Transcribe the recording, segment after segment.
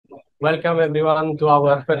Welcome everyone to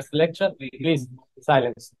our first lecture. Please,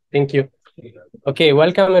 silence. Thank you. Okay,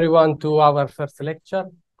 welcome everyone to our first lecture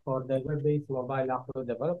for the web-based mobile app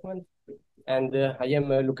development. And I am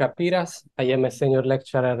Luca Piras. I am a senior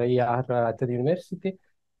lecturer here at the university,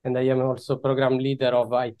 and I am also program leader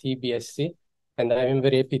of IT BSc. And I am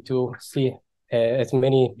very happy to see as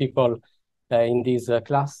many people in this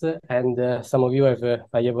class. And some of you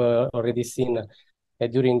I have already seen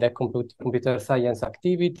during the computer science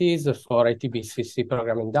activities for ITBCC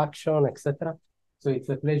program induction, etc. So it's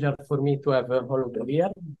a pleasure for me to have all of you here.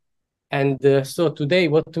 And so today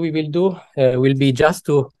what we will do will be just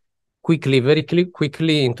to very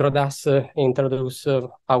quickly introduce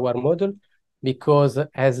our module, because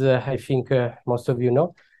as I think most of you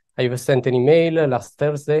know, I have sent an email last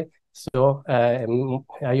Thursday. So I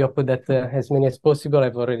hope that as many as possible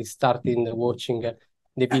have already started watching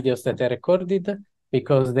the videos that I recorded,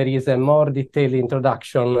 because there is a more detailed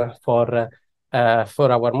introduction for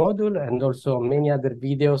our module, and also many other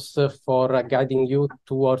videos for guiding you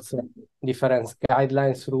towards different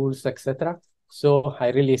guidelines, rules, etc. So I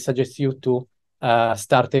really suggest you to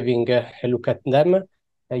start having a look at them,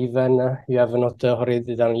 even you have not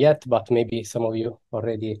already done yet, but maybe some of you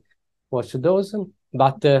already watched those.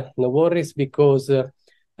 But no worries, because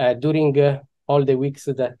during all the weeks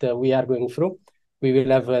that we are going through, we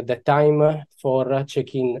will have the time for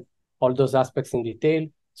checking all those aspects in detail.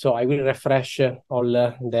 So I will refresh all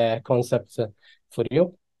the concepts for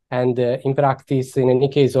you. And in practice, in any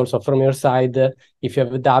case, also from your side, if you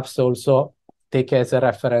have doubts, also take as a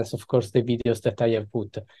reference, of course, the videos that I have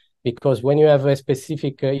put. Because when you have a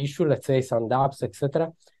specific issue, let's say some doubts,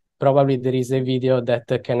 etc., probably there is a video that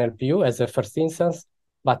can help you as a first instance.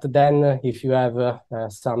 But then if you have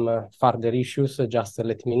some further issues, just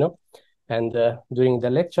let me know. And during the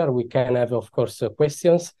lecture, we can have, of course,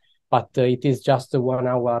 questions, but it is just 1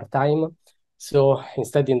 hour time. So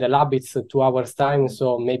instead in the lab, it's 2 hours time.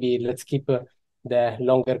 So maybe let's keep the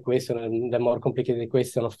longer question and the more complicated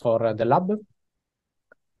question for the lab.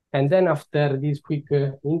 And then after this quick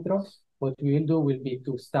intro, what we will do will be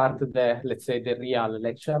to start let's say, the real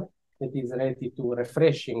lecture that is related to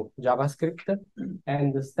refreshing JavaScript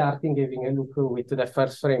and starting having a look with the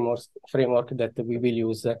first framework that we will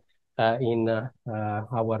use in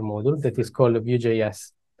our module, that is called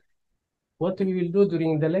Vue.js. What we will do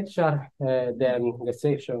during the lecture, the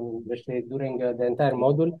session, let's say, during the entire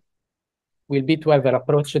module, will be to have an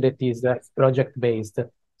approach that is project-based.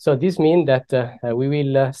 So this means that we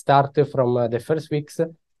will start from the first weeks,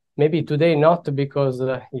 maybe today not, because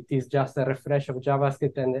it is just a refresh of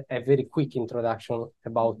JavaScript and a very quick introduction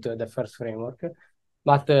about the first framework.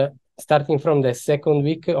 But starting from the second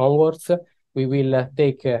week onwards, we will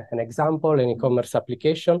take an example, an e-commerce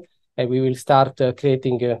application, and we will start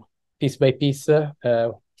creating piece by piece,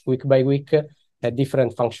 week by week,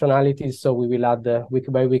 different functionalities. So we will add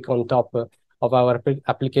week by week on top of our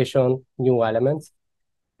application new elements.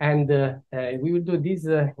 And we will do this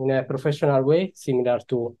in a professional way, similar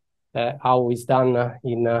to how it's done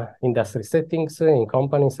in industry settings, in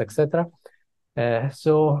companies, etc. I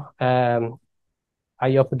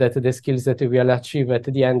hope that the skills that we will achieve at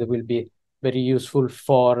the end will be very useful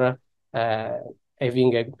for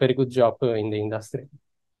having a very good job in the industry.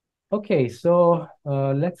 Okay, so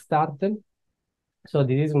let's start. So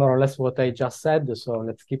this is more or less what I just said. So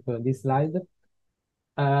let's keep this slide.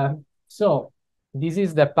 So this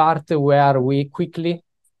is the part where we quickly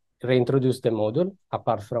reintroduce the module,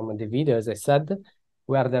 apart from the video, as I said,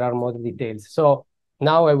 where there are more details. So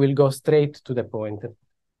now I will go straight to the point.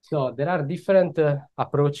 So there are different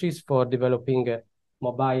approaches for developing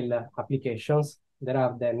mobile applications. There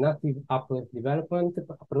are the native app development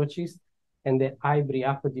approaches and the hybrid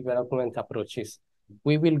app development approaches.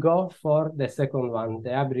 We will go for the second one,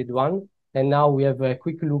 the hybrid one. And now we have a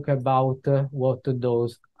quick look about what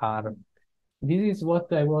those are. This is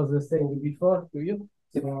what I was saying before to you.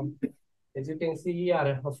 So as you can see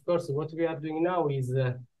here, of course, what we are doing now is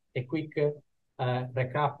a quick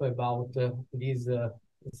recap about these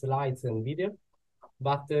slides and video.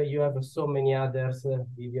 But you have so many other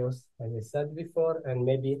videos, as I said before, and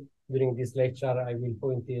maybe during this lecture, I will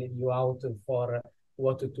point you out for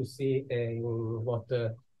what to see in what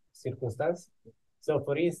circumstance. So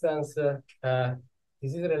for instance,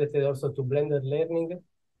 this is related also to blended learning,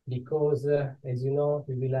 because as you know,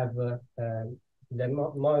 we will have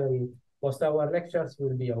most of our lectures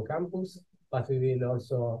will be on campus, but we will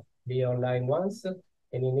also be online once. And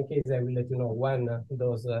in any case, I will let you know when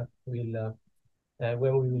those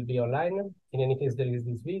when we will be online. In any case, there is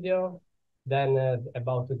this video. Then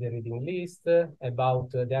about the reading list,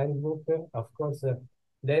 about the handbook. Of course,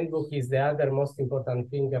 The handbook is the other most important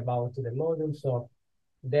thing about the module. So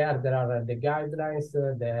there are the guidelines,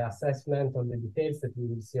 the assessment, all the details that we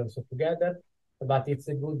will see also together. But it's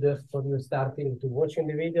good for you starting to watching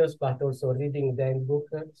the videos, but also reading the handbook,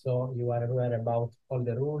 so you are aware about all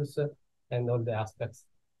the rules and all the aspects.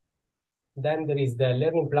 Then there is the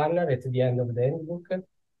learning planner at the end of the handbook.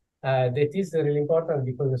 That is really important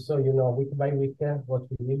because so you know week by week what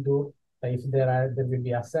we will do, if there will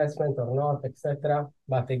be assessment or not, etc.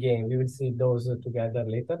 But again, we will see those together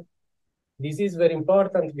later. This is very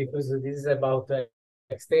important because this is about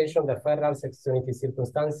extension, deferrals, extenuating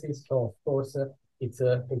circumstances. So of course, it's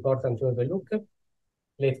important to have a look.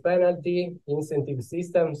 Late penalty, incentive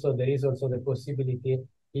system. So there is also the possibility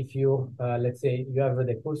if you, let's say, you have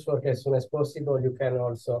the coursework as soon as possible, you can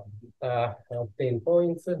also obtain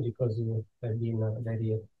points because you have been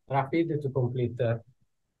very rapid to complete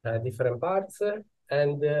different parts.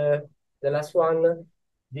 And the last one,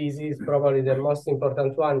 this is probably the most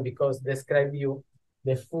important one because describe you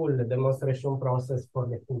the full demonstration process for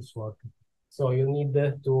the coursework. So you need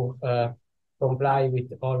to comply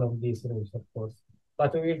with all of these rules, of course.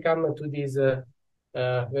 But we will come to this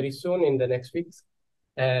very soon in the next weeks.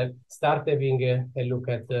 Start having a look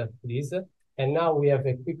at this. And now we have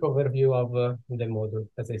a quick overview of the module,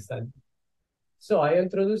 as I said. So I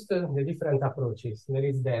introduced the different approaches. There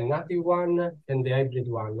is the native one and the hybrid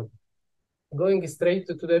one. Going straight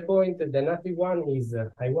to the point, the native one is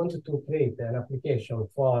I want to create an application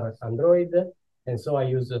for Android. And so I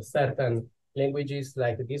use certain languages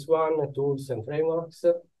like this one, tools and frameworks.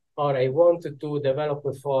 Or I want to develop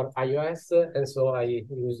for iOS, and so I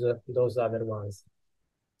use those other ones.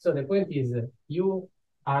 So the point is you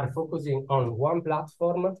are focusing on one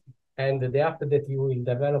platform, and the app that you will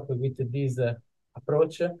develop with this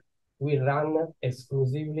approach will run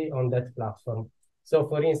exclusively on that platform. So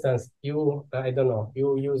for instance, you, I don't know,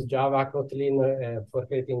 you use Java, Kotlin for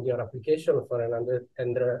creating your application for an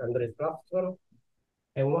Android platform.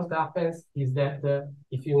 And what happens is that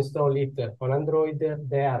if you install it on Android,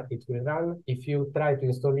 there it will run. If you try to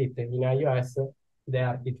install it in iOS,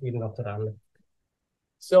 there it will not run.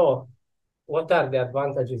 So what are the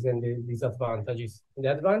advantages and the disadvantages?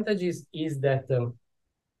 The advantages is that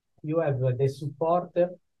you have the support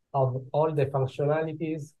of all the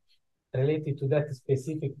functionalities related to that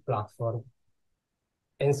specific platform.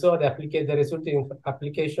 And so the resulting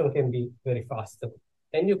application can be very fast.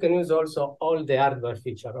 And you can use also all the hardware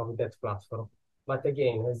feature of that platform. But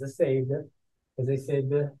again, as I said,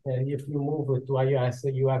 if you move to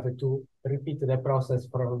iOS, you have to repeat the process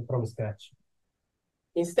from scratch.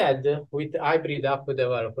 Instead, with hybrid app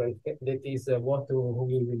development, that is what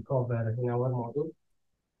we will cover in our module,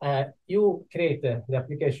 you create the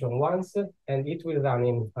application once, and it will run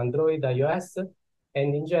in Android, iOS,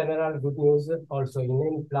 and in general, good news, also in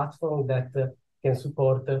any platform that can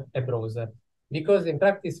support a browser. Because in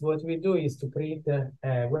practice, what we do is to create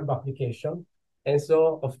a web application. And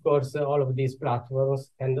so, of course, all of these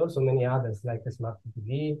platforms, and also many others like a smart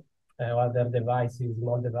TV, other devices,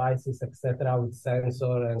 small devices, etc., with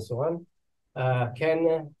sensor and so on,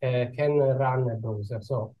 can run a browser.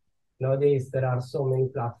 So nowadays, there are so many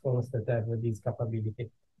platforms that have this capability.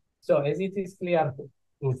 So as it is clear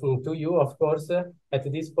to you, of course,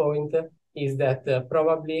 at this point, is that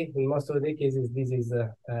probably in most of the cases, this is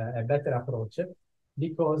a better approach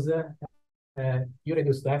because you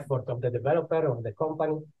reduce the effort of the developer, of the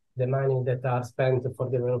company, the money that are spent for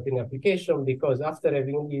developing application, because after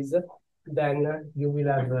having this, then you will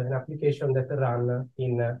have an application that run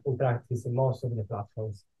in practice most of the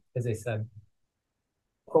platforms, as I said,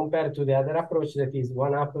 compared to the other approach that is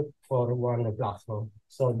one app for one platform.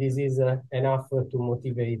 So this is enough to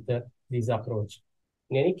motivate this approach.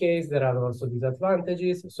 In any case, there are also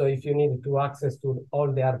disadvantages. So if you need to access to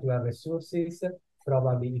all the hardware resources,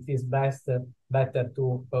 probably it is better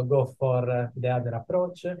to go for the other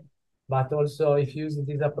approach. But also, if you use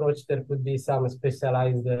this approach, there could be some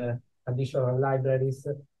specialized additional libraries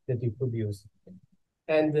that you could use.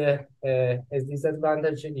 And as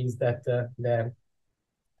disadvantage is that the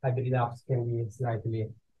hybrid apps can be slightly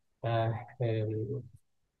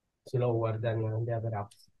slower than the other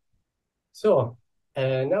apps. So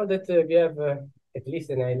now that we have at least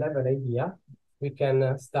an high-level idea, we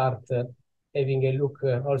can start having a look.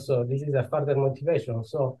 Also, this is a further motivation.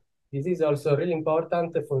 So this is also really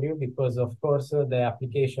important for you because, of course, the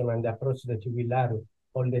application and the approach that you will learn,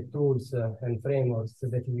 all the tools and frameworks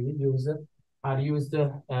that you will use are used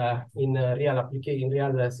in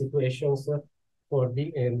real situations for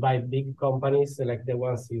by big companies like the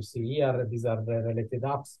ones you see here. These are the related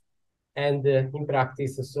apps. And in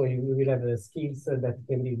practice, so you will have skills that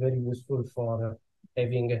can be very useful for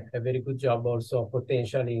having a very good job also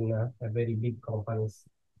potentially in very big companies.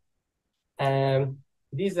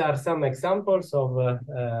 These are some examples of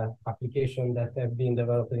applications that have been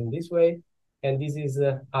developed in this way. And this is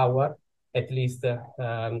at least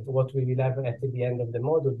what we will have at the end of the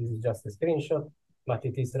module. This is just a screenshot, but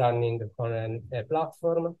it is running on a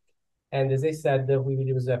platform. And as I said, we will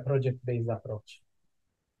use a project-based approach.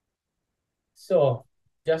 So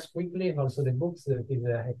just quickly, also the books, that is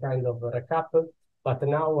a kind of a recap, but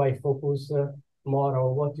now I focus more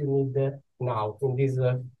on what you need now in this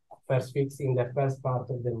first fix in the first part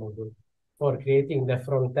of the module for creating the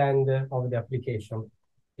front end of the application.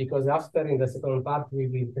 Because after, in the second part, we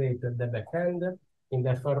will create the back end. In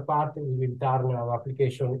the third part, we will turn our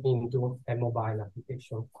application into a mobile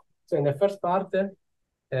application. So in the first part,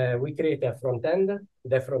 we create a front end,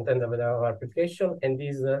 the front end of our application, and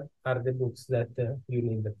these are the books that you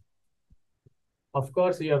need. Of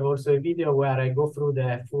course, you have also a video where I go through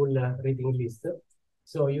the full reading list.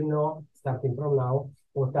 So you know, starting from now,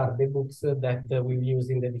 what are the books that we use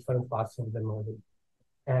in the different parts of the module.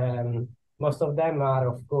 Most of them are,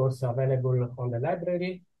 of course, available on the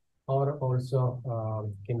library or also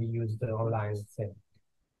can be used online, let's say.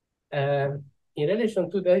 In relation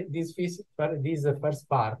to this first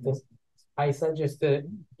part, I suggest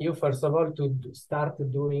you, first of all, to start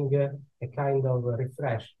doing a kind of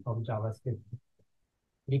refresh of JavaScript.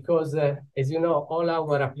 Because, as you know, all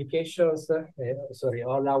our applications,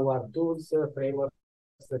 all our tools, frameworks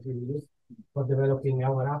that we use for developing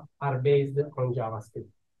our app are based on JavaScript.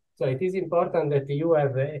 So it is important that you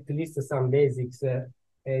have at least some basics and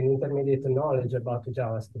intermediate knowledge about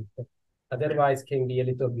JavaScript. Otherwise, can be a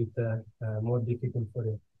little bit more difficult for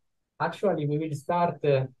you. Actually, we will start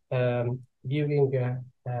viewing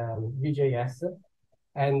VueJS,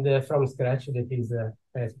 and from scratch, that is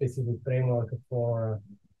a specific framework for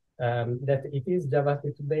that it is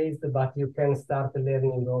JavaScript-based, but you can start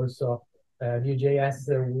learning also Vue.js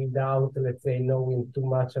without, let's say, knowing too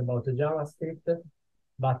much about JavaScript,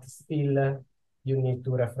 but still you need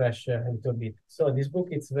to refresh a little bit. So this book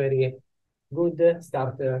is very good,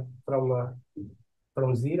 start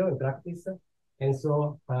from zero in practice. And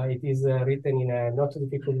so it is written in a not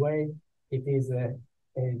difficult way. It is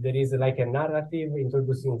there is like a narrative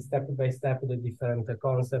introducing step by step the different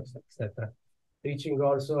concepts, etc., reaching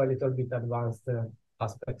also a little bit advanced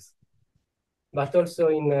aspects. But also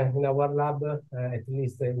in our lab, at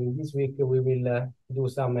least in this week, we will do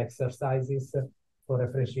some exercises for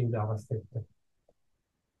refreshing JavaScript.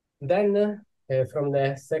 Then from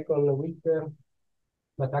the second week,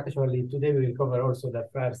 but actually today we will cover also the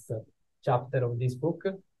first chapter of this book.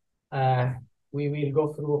 We will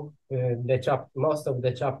go through most of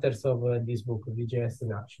the chapters of this book, VueJS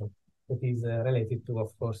in Action. It is related to,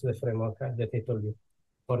 of course, the framework that I told you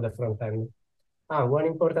for the front end. One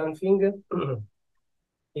important thing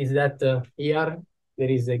is that here there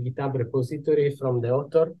is a GitHub repository from the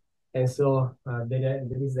author, and so there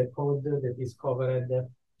is a code that is covered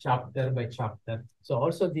chapter by chapter. So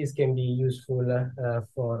also this can be useful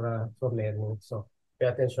for learning. So pay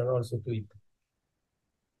attention also to it.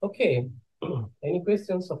 Okay, any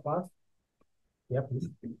questions so far? Yeah, please.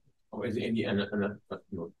 Or is there any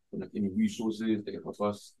resources that can help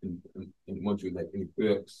us in the module, like any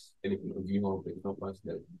books, anything on Vue that can help us?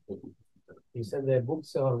 You said the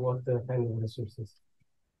books or what kind of resources?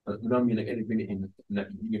 I mean, like anything in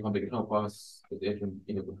Vue that can help us, that they can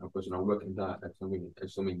help us in our work and that, like something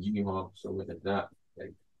Vue, something like that.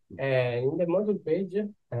 Like, in the module page,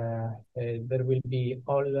 there will be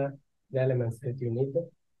all the elements that you need.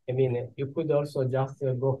 I mean, you could also just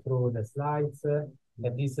go through the slides.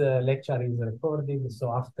 This lecture is recorded,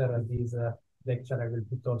 so after this lecture, I will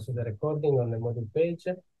put also the recording on the module page,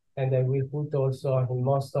 and I will put also in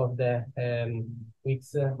most of the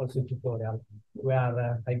weeks also tutorial,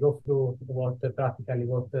 where I go through practically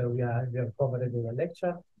what we have covered in the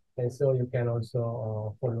lecture, and so you can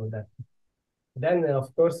also follow that. Then,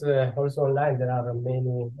 of course, also online, there are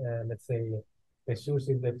many, let's say,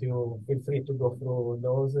 resources that you feel free to go through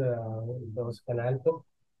those can help.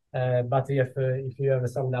 But if you have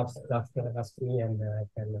some doubts, ask me, and I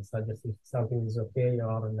can suggest if something is okay,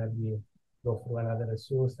 or maybe go through another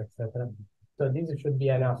resource, etc. So this should be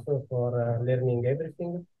enough for learning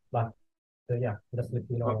everything. But yeah, just let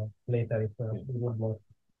me know later if you need more.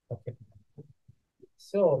 Okay.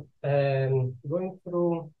 So going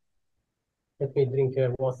through. Let me drink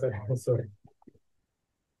water. Sorry.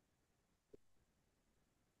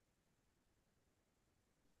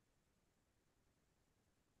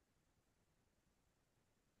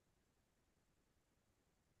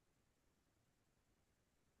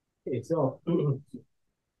 Okay, so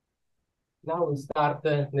Now we start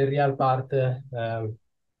the real part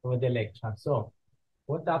of the lecture. So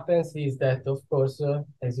what happens is that, of course,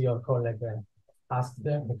 as your colleague asked,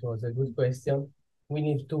 it was a good question. We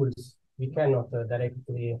need tools. We cannot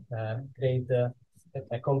directly create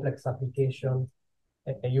a complex application.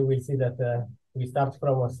 You will see that we start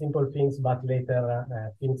from simple things, but later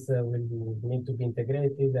things need to be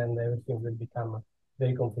integrated and everything will become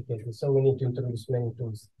very complicated. So we need to introduce many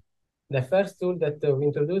tools. The first tool that we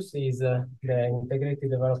introduce is the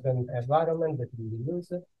integrated development environment that we will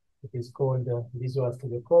use. It is called Visual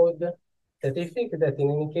Studio Code. That I think that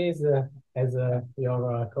in any case, as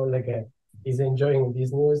your colleague is enjoying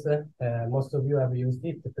this news, most of you have used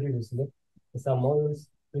it previously in some modules.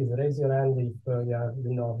 Please raise your hand if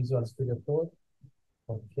you know Visual Studio Code.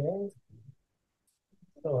 Okay.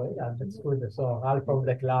 So yeah, that's good. So half of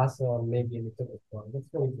the class or maybe a little bit more. That's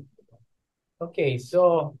very good. Okay,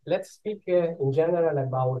 so let's speak in general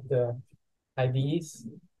about IDEs,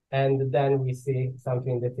 and then we see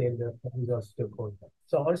something detailed of Visual Studio Code.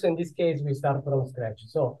 So also in this case, we start from scratch.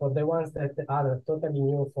 So for the ones that are totally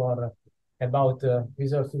new for about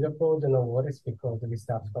Visual Studio Code, no worries, because we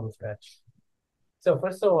start from scratch. So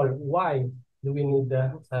first of all, why do we need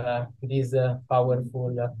these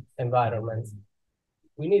powerful environments?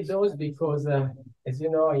 We need those because, as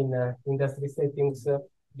you know, in industry settings,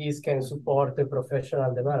 these can support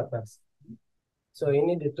professional developers. So you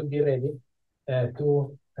need to be ready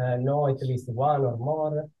to know at least one or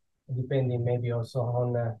more, depending maybe also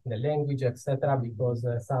on the language, etc., because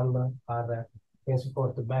some are can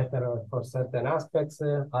support better for certain aspects,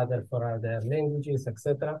 other for other languages,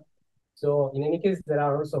 etc. So in any case, there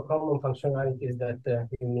are also common functionalities that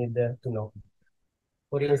you need to know.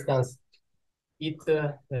 For instance,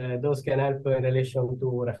 those can help in relation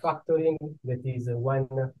to refactoring. That is when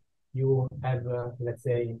you have, let's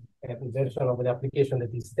say, a version of the application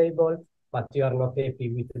that is stable, but you are not happy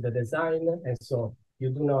with the design, and so you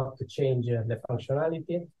do not change the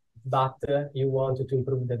functionality, but you want to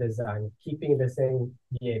improve the design, keeping the same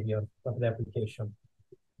behavior of the application.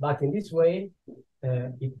 But in this way,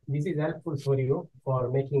 this is helpful for you for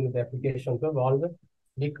making the application to evolve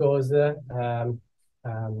because the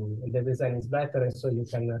design is better, and so you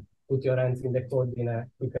can put your hands in the code in a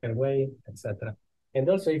quicker way, etc. And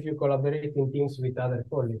also, if you collaborate in teams with other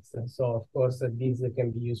colleagues, so of course, this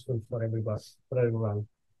can be useful for everybody, for everyone.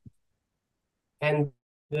 And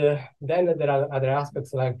then there are other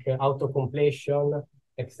aspects like auto-completion,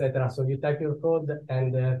 etc. So you type your code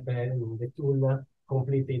and the tool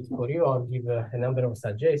complete it for you or give a number of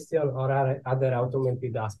suggestions or other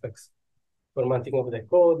automated aspects. Formatting of the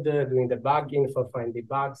code, doing debugging for finding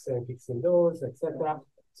bugs and fixing those, etc.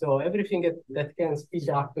 So everything that can speed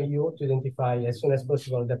up you to identify as soon as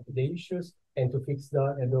possible the issues and to fix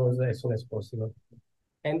those as soon as possible.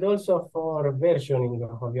 And also for versioning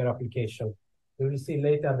of your application. We will see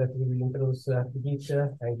later that we will introduce Git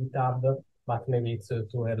and GitHub, but maybe it's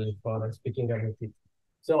too early for speaking about it.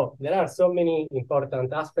 So there are so many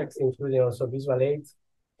important aspects, including also visual aids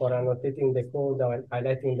for annotating the code or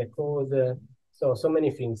highlighting the code. So many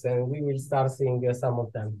things, and we will start seeing some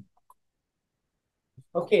of them.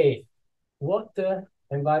 Okay, what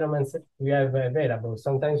environments we have available?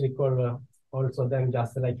 Sometimes we call also them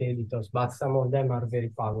just like editors, but some of them are very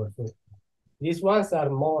powerful. These ones are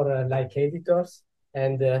more like editors,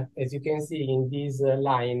 and as you can see in this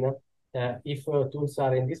line, if tools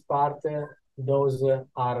are in this part, those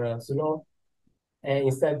are slow.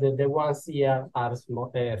 Instead, the ones here are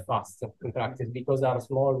fast in practice because they are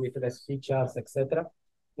small with less features, etc.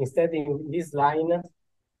 Instead, in this line,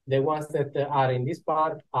 the ones that are in this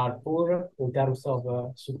part are poor in terms of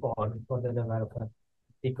support for the developer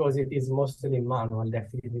because it is mostly manual, the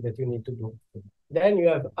activity that you need to do. Then you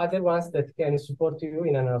have other ones that can support you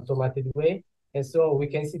in an automated way. And so we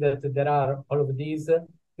can see that there are all of these,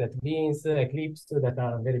 that Beans, Eclipse, that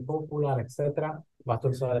are very popular, etc., but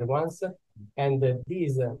also other ones. And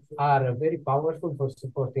these are very powerful for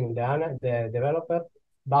supporting the developer.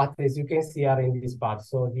 But as you can see, are in this part.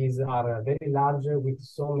 So these are very large with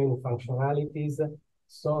so many functionalities,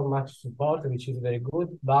 so much support, which is very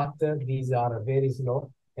good. But these are very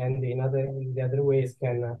slow, and in the other ways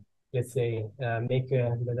can, let's say, make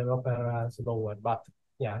the developer slower. But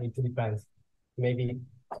yeah, it depends. Maybe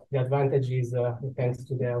the advantage is thanks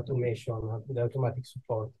to the automation, the automatic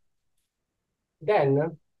support.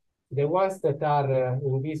 Then the ones that are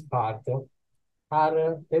in this part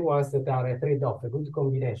are the ones that are a trade-off, a good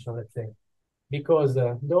combination, let's say, because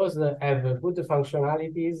those have good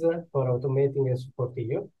functionalities for automating and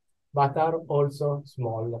supporting you, but are also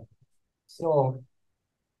small. So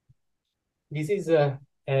this is a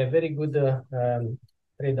very good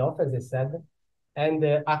trade-off, as I said. And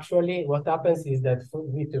actually, what happens is that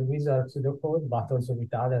with Visual Studio Code, but also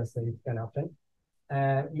with others, it can happen,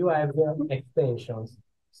 you have extensions.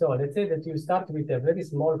 So let's say that you start with a very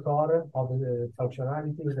small core of the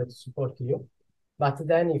functionalities that support you. But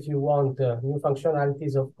then if you want new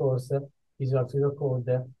functionalities, of course, Visual Studio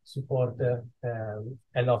Code support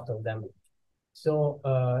a lot of them. So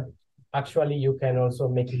actually, you can also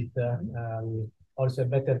make it also a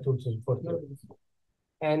better tool to support you.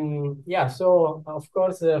 And yeah, so of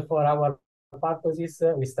course, for our purposes,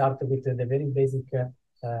 we start with the very basic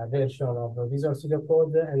version of Visual Studio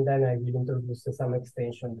Code, and then I will introduce some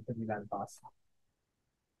extension that will help us.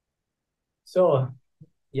 So,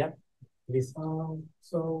 yeah, please.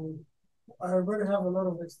 So I already have a lot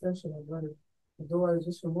of extensions already. Do I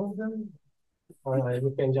just remove them?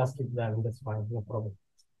 You can just keep them, that's fine, no problem.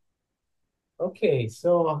 Okay,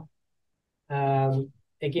 so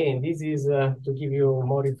again, this is to give you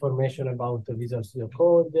more information about Visual Studio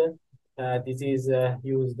Code. This is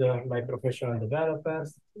used by professional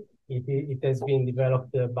developers. It has been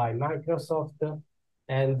developed by Microsoft,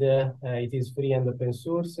 and it is free and open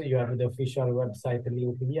source. You have the official website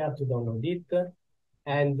link here to download it.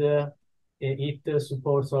 And it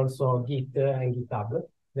supports also Git and GitHub.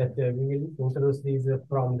 That we will introduce this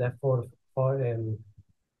from the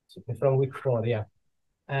from week 4, yeah.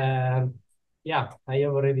 Yeah, I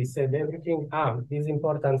have already said everything. This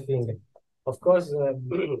important thing. Of course,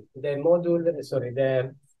 the module, sorry,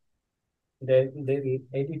 the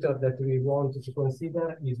editor that we want to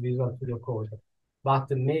consider is Visual Studio Code. But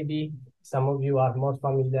maybe some of you are more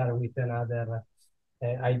familiar with another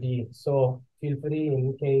IDE. So feel free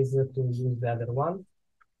in case to use the other one.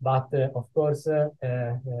 But of course,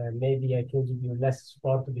 maybe I can give you less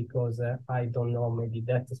support because I don't know maybe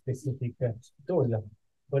that specific tool.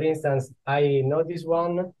 For instance, I know this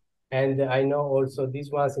one, and I know also these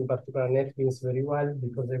ones, in particular NetBeans, very well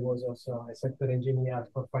because I was also a software engineer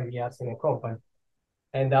for 5 years in a company.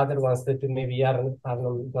 And other ones that maybe are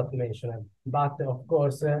not mentioned. But of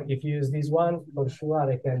course, if you use this one, for sure,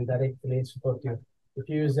 I can directly support you. If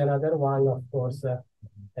you use another one, of course,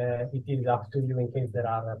 it is up to you in case there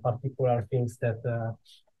are particular things that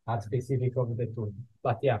are specific of the tool.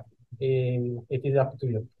 But yeah, it is up to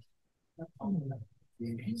you.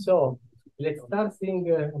 So let's start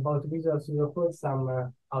thinking about Visual Studio Code,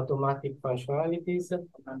 some automatic functionalities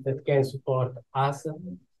that can support us.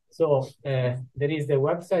 So there is the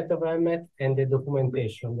website of Emmet and the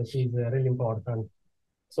documentation that is really important.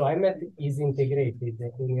 So Emmet is integrated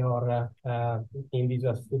in your in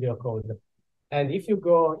Visual Studio Code. And if you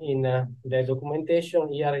go in the documentation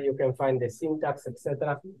here, you can find the syntax,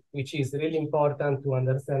 etc., which is really important to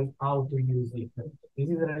understand how to use it. This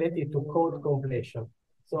is related to code completion.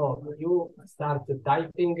 So you start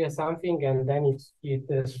typing something, and then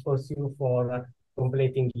it supports you for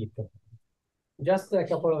completing it. Just a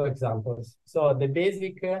couple of examples. So the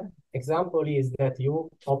basic example is that you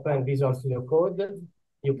open Visual Studio Code,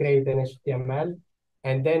 you create an HTML,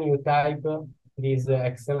 and then you type this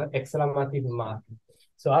exclamative mark.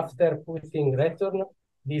 So after putting return,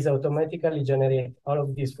 this automatically generates all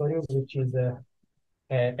of this for you, which is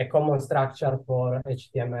a common structure for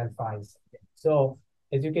HTML files. So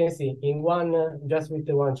as you can see, in one, just with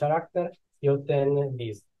the one character, you obtain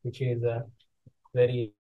this, which is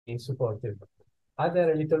very supportive.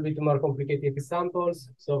 Other a little bit more complicated examples.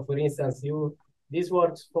 So for instance, this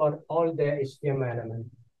works for all the HTML elements.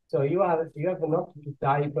 So you have not to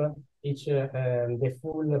type each the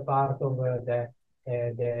full part of the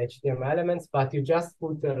HTML elements, but you just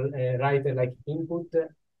put write like input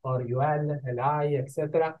or UL, LI,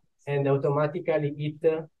 etc., and automatically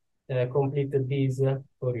it complete this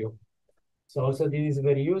for you. So also this is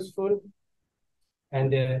very useful,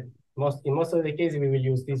 and in most of the cases we will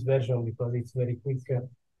use this version because it's very quick,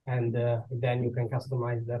 and then you can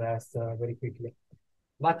customize the rest very quickly.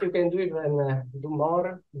 But you can do even do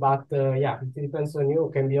more, but yeah, it depends on you.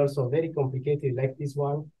 It can be also very complicated like this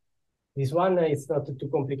one. This one is not too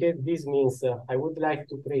complicated. This means I would like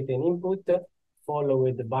to create an input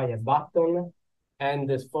followed by a button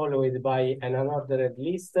and followed by an unordered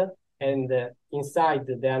list. And inside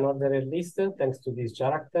the unordered list, thanks to this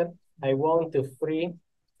character, I want 3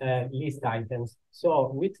 list items.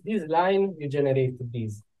 So with this line, you generate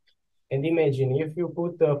this. And imagine if you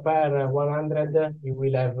put per 100, you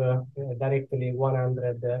will have directly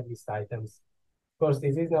 100 list items. Of course,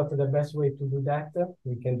 this is not the best way to do that.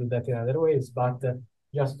 We can do that in other ways, but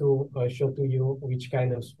just to show to you which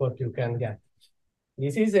kind of support you can get.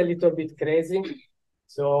 This is a little bit crazy.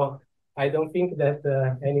 So I don't think that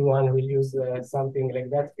anyone will use something like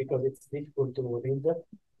that because it's difficult to read.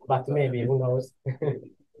 but maybe, who knows?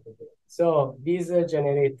 So these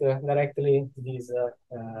generate directly this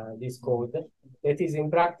code that is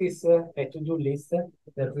in practice a to-do list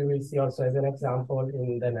that we will see also as an example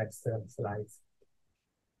in the next slides.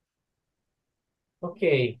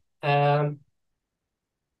 Okay,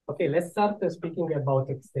 okay, let's start speaking about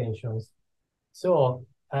extensions. So,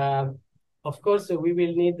 of course, we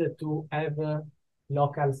will need to have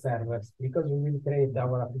local servers because we will create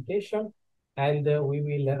our application and we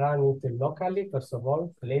will run it locally, first of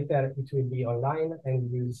all. Later, it will be online,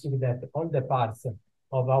 and we will see that all the parts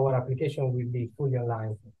of our application will be fully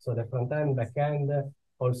online. So the front end, back end,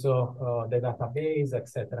 also the database,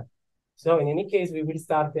 etc. So in any case, we will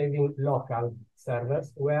start having local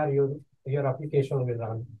servers where your application will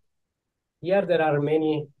run. Here there are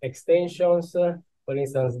many extensions. For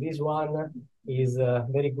instance, this one is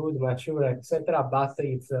very good, mature, etc. But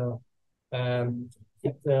it's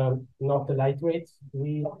not lightweight.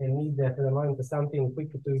 We need at the moment something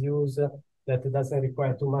quick to use that doesn't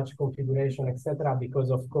require too much configuration, etc. Because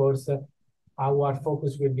of course our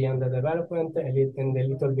focus will be on the development and a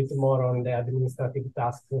little bit more on the administrative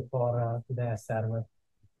tasks for the server.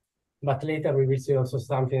 But later we will see also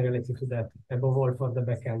something related to that, above all for the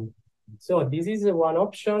backend. So this is one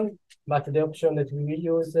option, but the option that we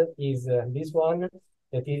will use is this one.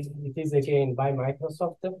 It is again by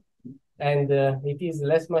Microsoft, and it is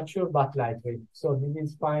less mature but lightweight. So this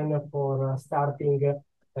is fine for starting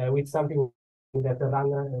with something that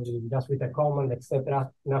run just with a command,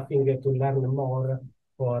 etc. Nothing to learn more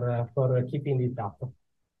for keeping it up.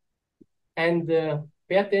 And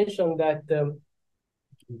pay attention that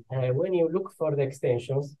when you look for the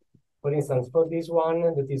extensions, for instance, for this one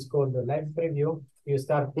that is called the live preview, you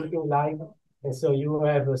start clicking live, and so you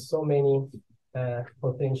have so many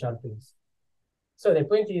potential things. So the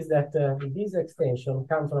point is that these extensions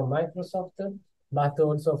come from Microsoft, but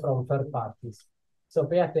also from third parties. So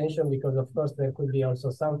pay attention because, of course, there could be also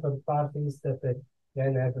some third parties that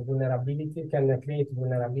can have vulnerability, can create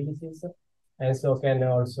vulnerabilities, and so can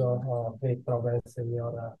also create problems in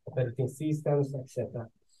your operating systems, etc.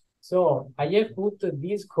 So I have put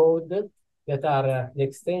this code that are the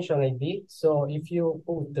extension ID. So if you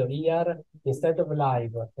put here, instead of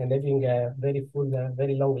live and having a very full,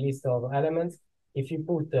 very long list of elements, if you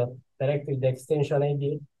put directly the extension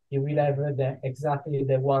ID, you will have exactly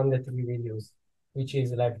the one that we will use, which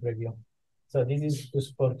is live preview. So this is to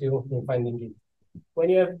support you in finding it. When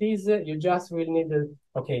you have this, you just will need,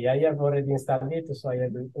 okay, I have already installed it, so I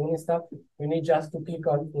have it installed. You need just to click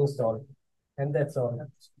on install, and that's all.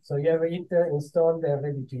 So you have it installed and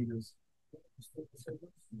ready to use.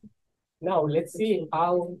 Now let's see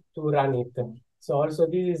how to run it. So also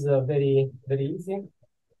this is very, very easy.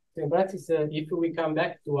 So in practice, if we come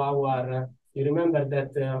back to our, you remember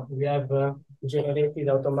that we have generated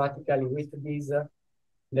automatically with this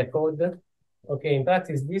the code. Okay, in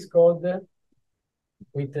practice, this code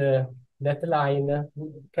with that line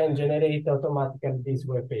can generate automatically this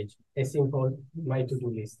web page, a simple my to-do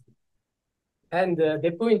list. And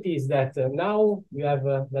the point is that now you have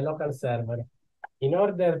the local server. In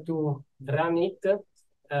order to run it,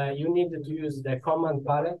 you need to use the command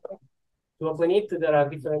palette. To open it, there are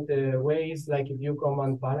different ways, like view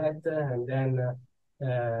command palette, and then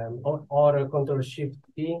or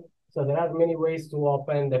Control-Shift-T. So there are many ways to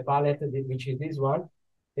open the palette, which is this one.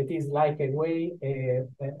 It is like a way,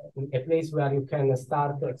 a place where you can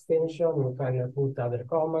start extension, you can put other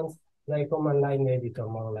commands, like command line editor,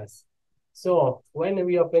 more or less. So when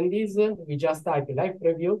we open this, we just type live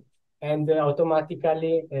preview, and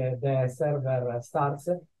automatically the server starts,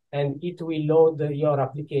 and it will load your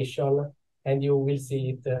application, and you will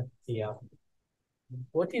see it here.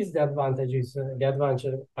 What is the advantages?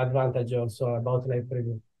 The advantage also about live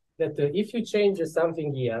preview that if you change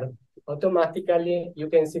something here, automatically you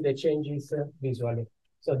can see the changes visually.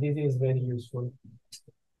 So this is very useful,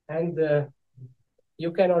 and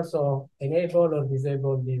you can also enable or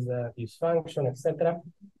disable this function, etc.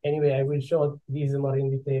 Anyway, I will show this more in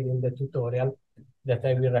detail in the tutorial that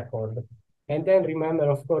I will record. And then remember,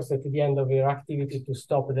 of course, at the end of your activity to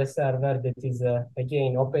stop the server. That is,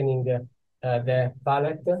 again, opening the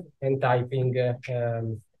palette and typing,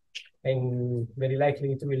 and very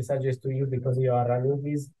likely it will suggest to you because you are running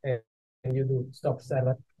this, and you do stop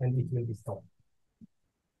server, and it will be stopped.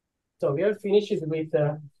 So we are finished with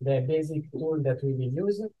the basic tool that we will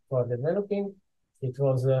use for developing. It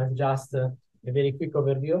was just a very quick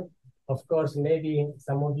overview. Of course, maybe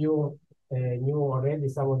some of you knew already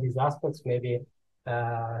some of these aspects, maybe,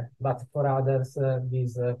 but for others,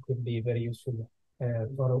 this could be very useful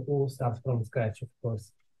for who starts from scratch, of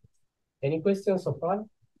course. Any questions so far?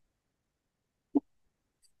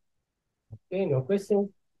 Okay, no question.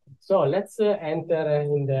 So let's enter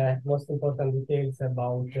in the most important details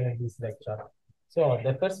about this lecture. So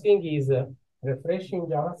the first thing is refreshing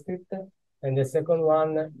JavaScript, and the second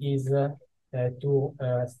one is to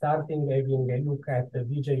starting having a look at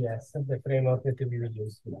Vue.js, the framework that we will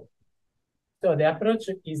use. So the approach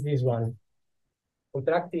is this one. In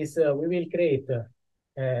practice, we will create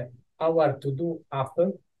our to-do app,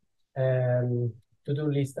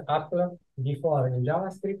 to-do list app before in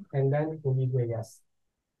JavaScript and then in Vue.js.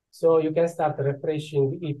 So you can start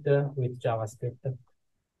refreshing it with JavaScript.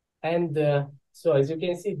 And so as you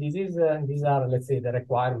can see, these are, let's say, the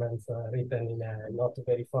requirements written in a not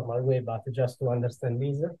very formal way, but just to understand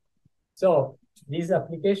this. So this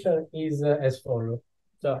application is as follows.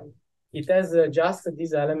 So it has just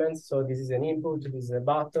these elements. So this is an input, this is a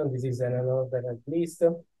button, this is an ordered list.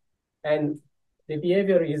 And the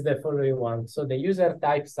behavior is the following one. So the user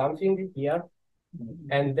types something here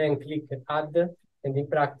and then click add. And in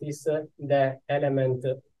practice, the element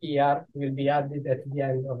here will be added at the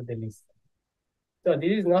end of the list. So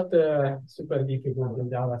this is not super difficult in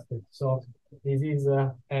JavaScript. So this is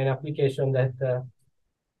an application that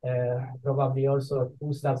probably also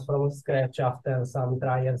who starts from scratch after some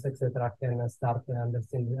trials, etc., can start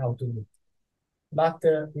understanding how to do it. But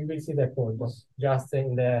we will see the code just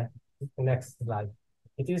in the next slide.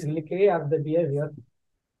 It is clear the behavior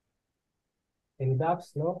in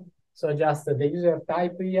dApps, no? So just the user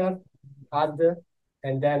type here, add,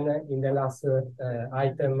 and then in the last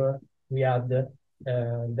item, we add the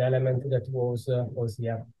element that was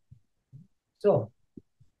here. So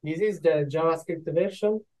this is the JavaScript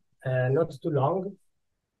version, not too long.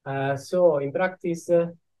 So in practice,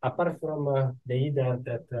 apart from the header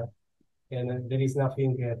that and there is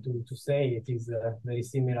nothing to say, it is very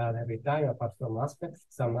similar every time, apart from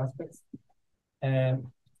some aspects.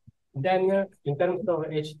 Then in terms of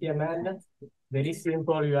HTML, very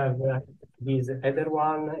simple. You have this header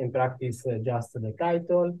one, in practice, just the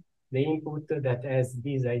title, the input that has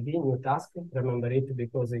this ID, new task. Remember it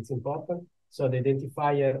because it's important. So the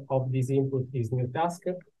identifier of this input is new task.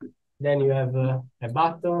 Then you have a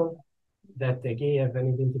button that again have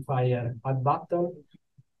an identifier add button.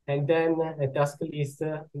 And then a task list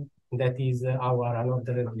that is our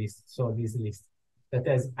unordered list. So this list that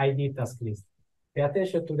has ID task list. Pay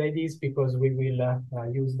attention to the IDs because we will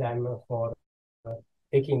use them for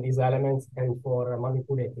taking these elements and for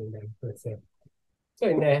manipulating them, let's say. So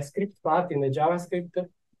in the script part, in the JavaScript,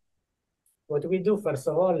 what we do, first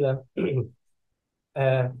of all,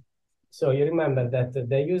 so you remember that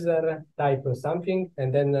the user type something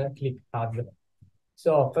and then click add.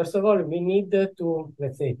 So first of all, we need to,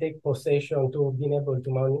 let's say, take possession to being able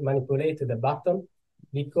to manipulate the button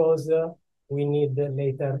because we need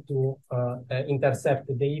later to intercept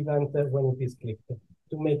the event when it is clicked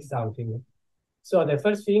to make something. So the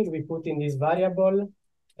first thing we put in this variable,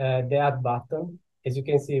 the add button. As you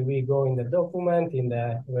can see, we go in the document, in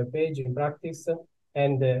the web page, in practice,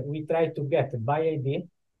 and we try to get by ID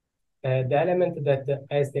the element that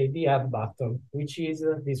has the ID add button, which is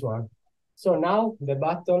this one. So now the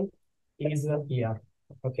button is here,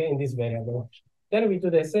 okay, in this variable. Then we do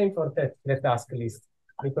the same for the task list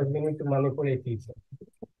because we need to manipulate it.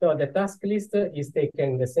 So the task list is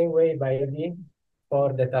taken the same way by ID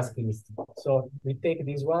for the task list. So we take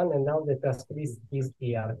this one and now the task list is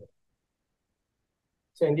here.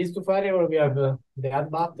 So in these two variables, we have the add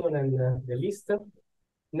button and the list.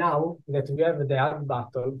 Now that we have the add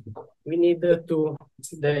button, we need to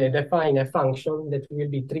define a function that will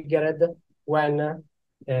be triggered when,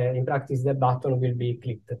 in practice, the button will be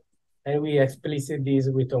clicked. And we explicit this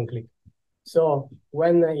with onClick. So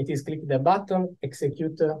when it is clicked the button,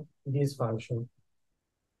 execute this function.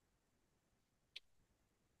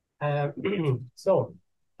 Now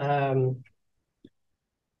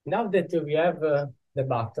that we have the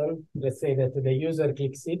button, let's say that the user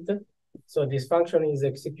clicks it. So this function is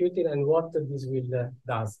executed, and what this will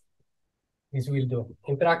this will do.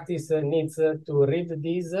 In practice, needs to read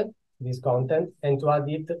this content and to add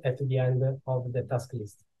it at the end of the task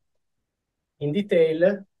list. In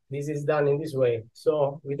detail, this is done in this way.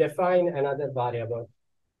 So we define another variable,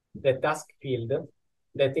 the task field,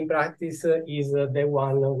 that in practice is the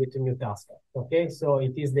one with new task. Okay, so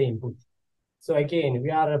it is the input. So again, we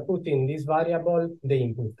are putting this variable, the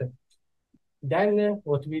input. Then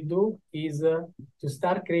what we do is to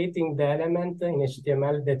start creating the element in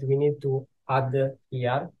HTML that we need to add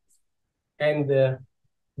here. And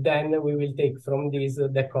then we will take from this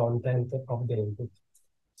the content of the input.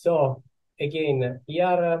 So again,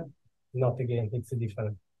 here, not again, it's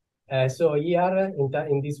different. So here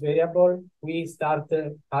in this variable, we start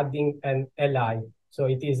adding an li. So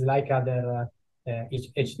it is like other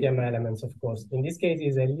HTML elements, of course. In this case,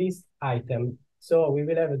 is a list item. So we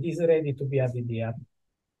will have this ready to be added here.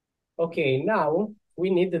 Okay, now we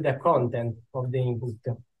need the content of the input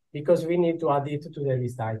because we need to add it to the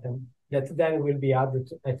list item that then will be added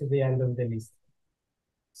at the end of the list.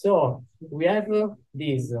 So we have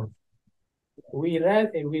this. We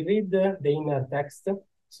read the inner text,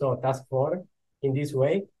 so task 4, in this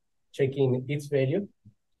way, checking its value.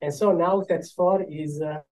 And so now text 4 is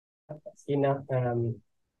in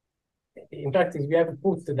practice, we have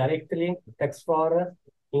put directly text 4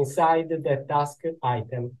 inside the task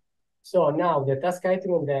item. So now the task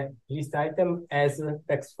item in the list item has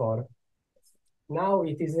text 4. Now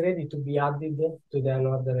it is ready to be added to the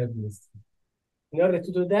unordered list. In order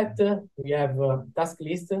to do that, we have task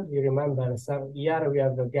list. You remember, here we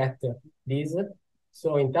have get this.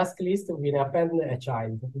 So in task list, we append a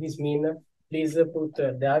child. This means please put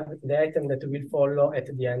the item that will follow at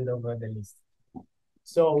the end of the list.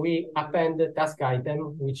 So we append the task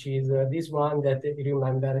item, which is this one that you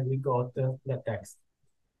remember we got the text.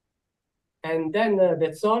 And then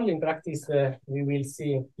that's all. In practice, we will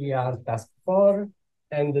see here task 4.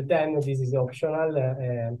 And then this is optional.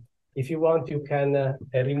 If you want, you can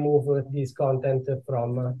remove this content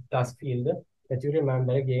from task field. That you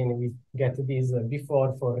remember, again, we get this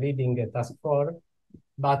before for reading task 4.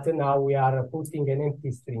 But now we are putting an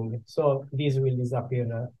empty string. So this will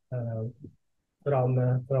disappear from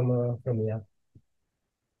here.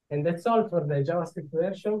 And that's all for the JavaScript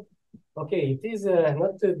version. Okay, it is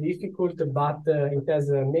not difficult, but it has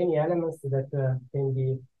many elements that can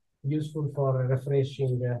be useful for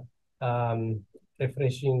refreshing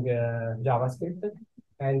JavaScript.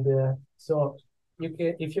 And so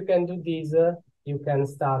if you can do this, you can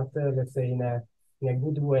start, let's say, in a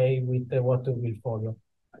good way with what will follow.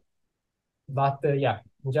 But yeah,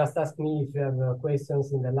 just ask me if you have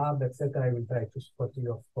questions in the lab, etc. I will try to support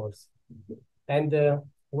you, of course. And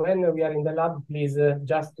when we are in the lab, please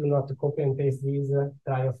just do not copy and paste these.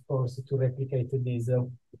 Try, of course, to replicate these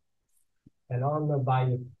alone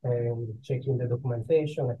by checking the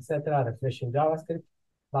documentation, etc., refreshing JavaScript.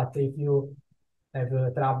 But if you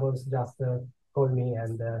have troubles, just call me,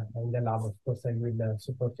 and in the lab, of course, I will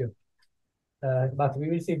support you. But we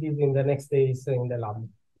will see this in the next days in the lab.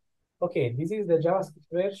 Okay, this is the JavaScript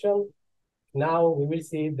version. Now we will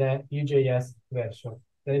see the Vue.js version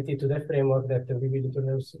related to the framework that we will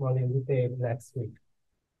introduce more in detail next week.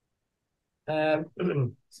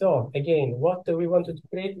 So again, what we wanted to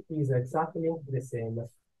create is exactly the same.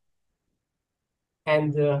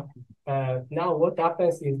 And now what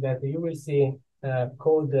happens is that you will see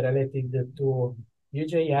code related to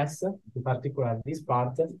Vue.js, in particular this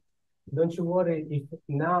part. Don't you worry if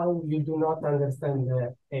now you do not understand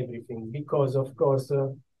everything, because of course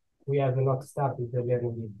we have not started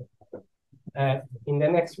learning it. In the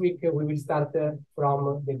next week, we will start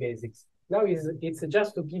from the basics. Now it's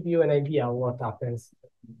just to give you an idea of what happens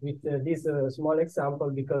with this small example,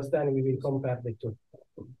 because then we will compare the two.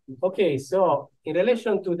 Okay, so in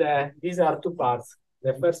relation to these are two parts.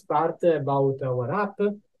 The first part about our app,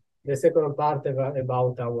 the second part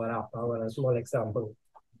about our app, our small example.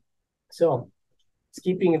 So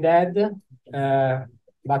skipping that,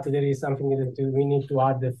 but there is something that we need to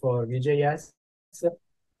add for Vue.js.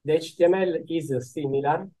 The HTML is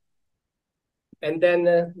similar. And then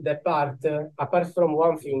the part, apart from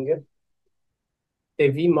one thing, the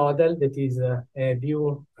Vue model, that is a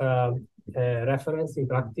Vue reference in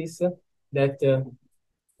practice, that,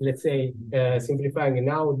 let's say, simplifying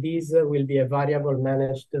now, this will be a variable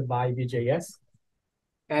managed by Vue.js.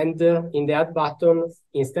 And in the add button,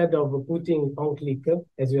 instead of putting on click,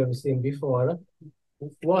 as you have seen before,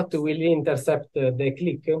 what will intercept the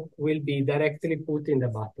click will be directly put in the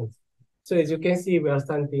button. So as you can see, we are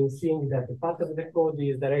seeing that part of the code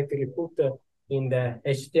is directly put in the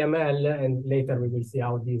HTML, and later we will see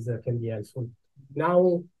how this can be helpful.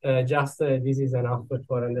 Now, this is enough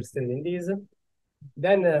for understanding this.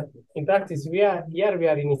 Then, in practice, we are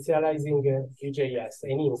initializing Vue.js,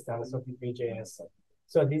 an instance of Vue.js.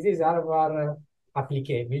 So this is our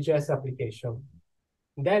Vue.js application.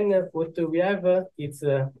 Then what we have is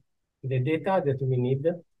the data that we need.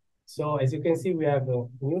 So as you can see, we have a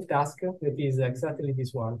new task that is exactly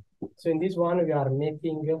this one. So in this one, we are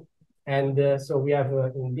mapping, and so we have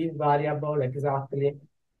in this variable exactly,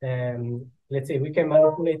 let's say we can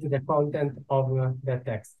manipulate the content of the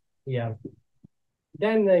text here.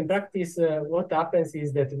 Then in practice, what happens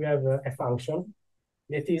is that we have a function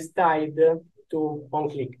that is tied to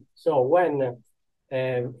onClick. So when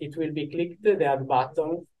it will be clicked, the add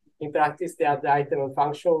button, in practice, the add item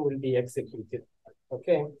function will be executed.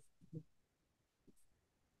 Okay.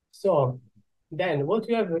 So then what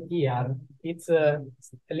we have here, it's a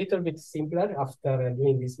little bit simpler after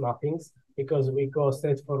doing these mappings because we go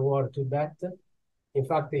straight forward to that. In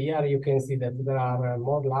fact, here you can see that there are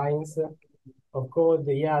more lines of code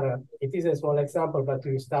here. It is a small example, but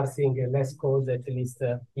you start seeing less code, at least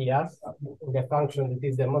here. The function that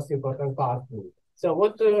is the most important part. So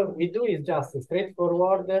what we do is just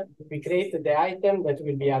straightforward. We create the item that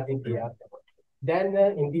will be added here. Then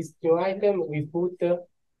in this new item, we put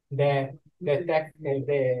the text,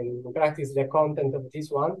 in practice, the content of this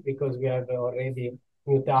one, because we have already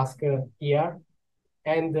new task here.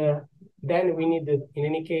 And then we need, in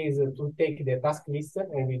any case, to take the task list,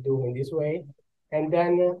 and we do in this way. And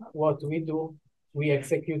then what we do, we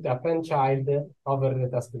execute a append child over the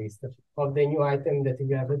task list of the new item that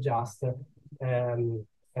we have just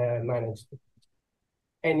managed.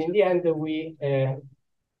 And in the end, we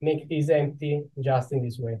make this empty just in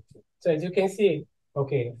this way. So as you can see,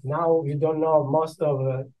 okay, now you don't know most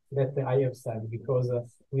of that I have said because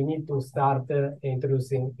we need to start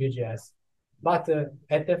introducing VueJS. But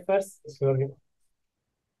at the first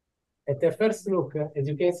look, as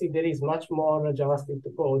you can see, there is much more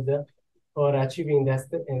JavaScript code for achieving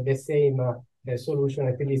the same solution,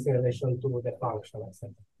 at least in relation to the function,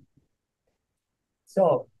 etc.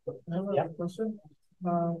 So, I have a question.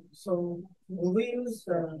 So will we use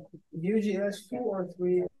Vue.js 2 or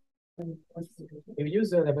 3? we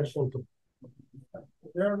use the version 2.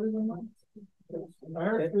 There are reasons. I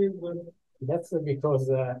heard 3, but That's because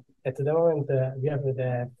at the moment we have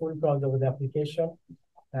the full code of the application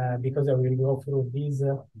because I will go through these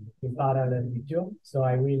in parallel with you. So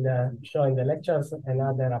I will show in the lectures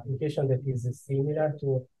another application that is similar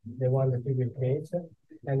to the one that we will create.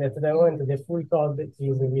 And at the moment, the full code is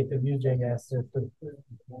with Vue.js 2.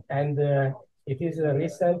 And it is a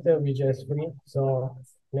recent VueJS 3, so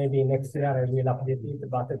maybe next year I will update it,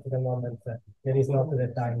 but at the moment there is not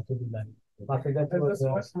the time to do that. But that I was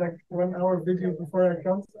just watched like 1 hour video before I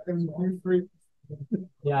come and Vue 3.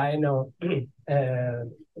 yeah, I know.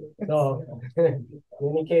 So in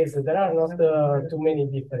any case, there are not too many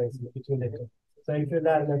differences between the two. So if you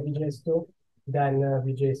learn VueJS 2, then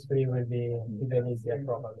VueJS 3 will be even easier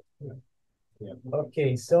probably. Yeah.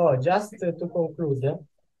 Okay, so just to conclude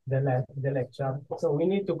the lecture, so we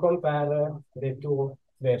need to compare the two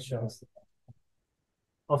versions.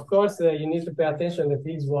 Of course, you need to pay attention that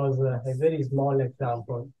this was a very small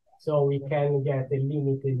example, so we can get a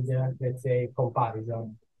limited, let's say,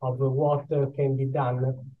 comparison of what can be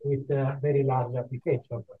done with a very large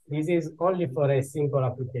application. This is only for a simple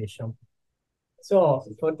application. So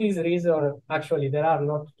for this reason, actually, there are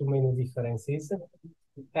not too many differences.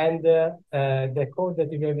 And the code that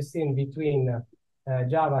we have seen between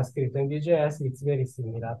JavaScript and Vue.js, it's very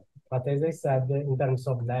similar. But as I said, in terms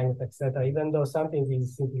of length, etc., even though something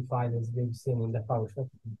is simplified as we've seen in the function.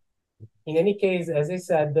 In any case, as I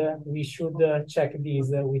said, we should check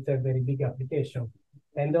these with a very big application.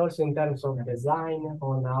 And also in terms of design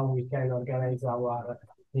on how we can organize our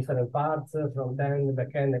different parts, front-end,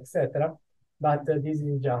 back-end, etc. But this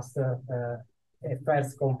is just a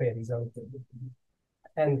first comparison.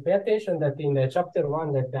 And pay attention that in the chapter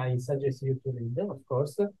 1 that I suggest you to read, of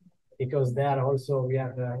course, because there also we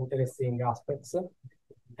have interesting aspects.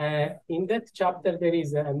 In that chapter, there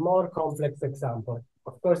is a more complex example.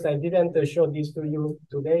 Of course, I didn't show this to you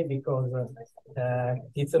today because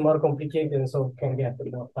it's more complicated and so can get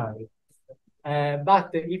more time. But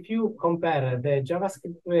if you compare the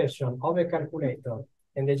JavaScript version of a calculator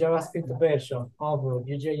and the JavaScript version of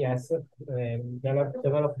Vue.js,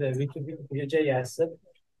 developed with Vue.js,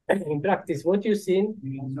 in practice, what you see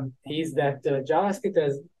is that JavaScript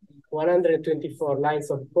has 124 lines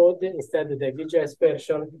of code, instead the Vue.js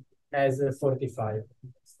version has 45.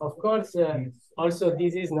 Of course, also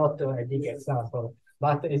this is not a big example,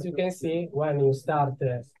 but as you can see, when you start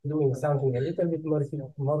doing something a little bit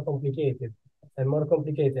more complicated, and more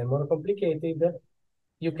complicated, and more complicated,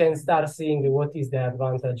 you can start seeing what is the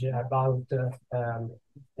advantage about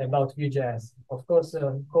Vue.js. Of course,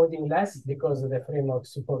 coding less because the framework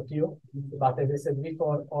support you, but as I said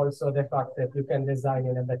before, also the fact that you can design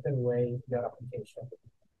in a better way your application.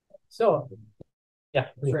 So, yeah.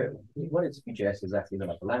 Sure. What is Vue.js exactly?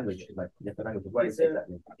 Like a language, like different language. What is it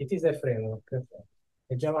exactly? It is a framework,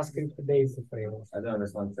 a JavaScript-based framework. I don't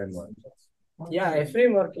understand framework. Yeah, a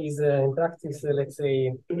framework is in practice, let's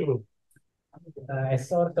say, a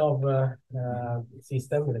sort of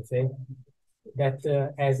system, let's say, that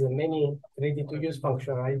has many ready-to-use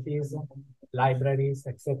functionalities, libraries,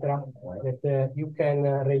 etc., that you can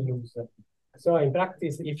reuse. So in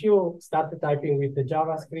practice, if you start typing with the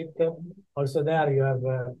JavaScript, also there you have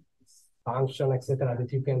function, etc.,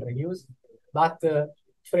 that you can reuse. But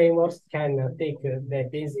frameworks can take the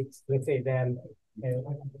basics, let's say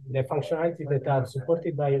the functionality that are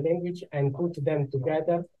supported by a language and put them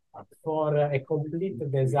together for a complete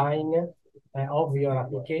design of your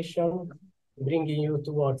application, bringing you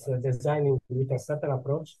towards designing with a certain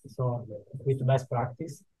approach, so with best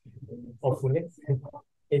practice, hopefully.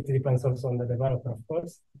 It depends also on the developer, of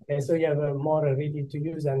course. And so you have a more ready to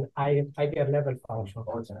use and higher level function.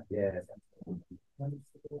 Yeah.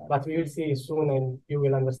 But we will see soon, and you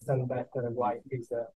will understand better why it is